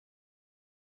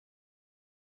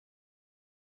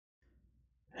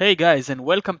Hey guys, and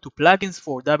welcome to Plugins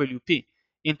for WP.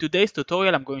 In today's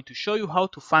tutorial I'm going to show you how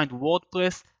to find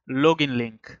WordPress login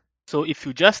link. So if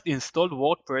you just installed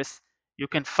WordPress, you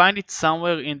can find it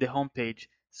somewhere in the homepage.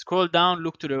 Scroll down,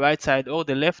 look to the right side or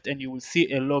the left and you will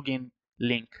see a login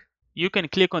link. You can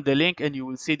click on the link and you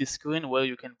will see the screen where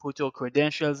you can put your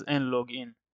credentials and log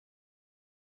in.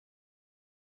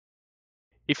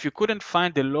 If you couldn't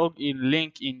find the login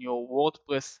link in your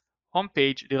WordPress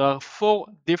homepage, there are 4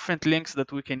 different links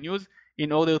that we can use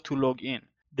in order to log in.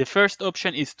 The first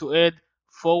option is to add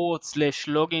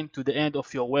 /login to the end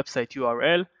of your website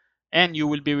URL, and you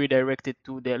will be redirected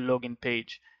to the login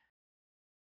page.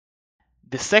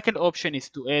 The second option is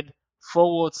to add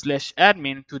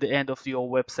 /admin to the end of your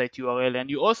website URL, and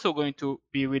you're also going to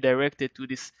be redirected to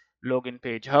this login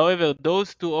page. However,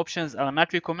 those 2 options are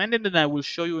not recommended, and I will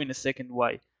show you in a second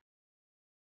why.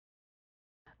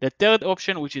 The third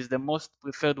option, which is the most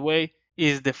preferred way,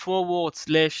 is the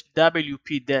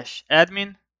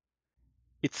 /wp-admin.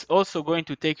 It's also going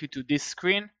to take you to this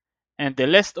screen. And the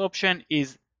last option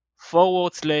is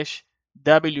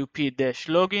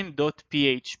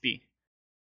 /wp-login.php,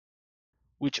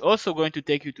 which also going to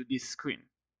take you to this screen.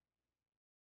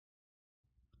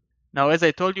 Now, as I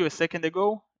told you a second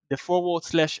ago, the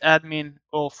 /admin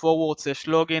or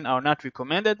 /login are not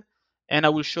recommended, and I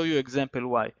will show you example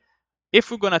why. If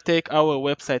we're going to take our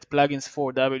website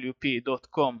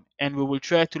plugins4wp.com and we will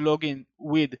try to log in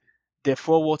with the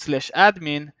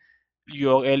 /admin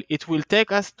URL, it will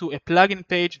take us to a plugin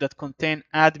page that contains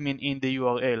admin in the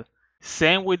URL.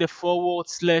 Same with the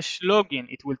 /login,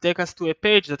 it will take us to a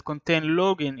page that contains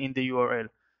login in the URL.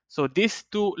 So these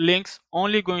 2 links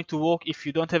only going to work if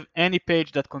you don't have any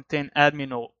page that contains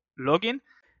admin or login,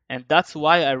 and that's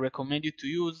why I recommend you to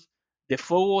use the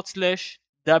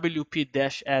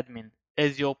 /wp-admin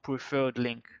as your preferred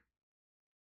link.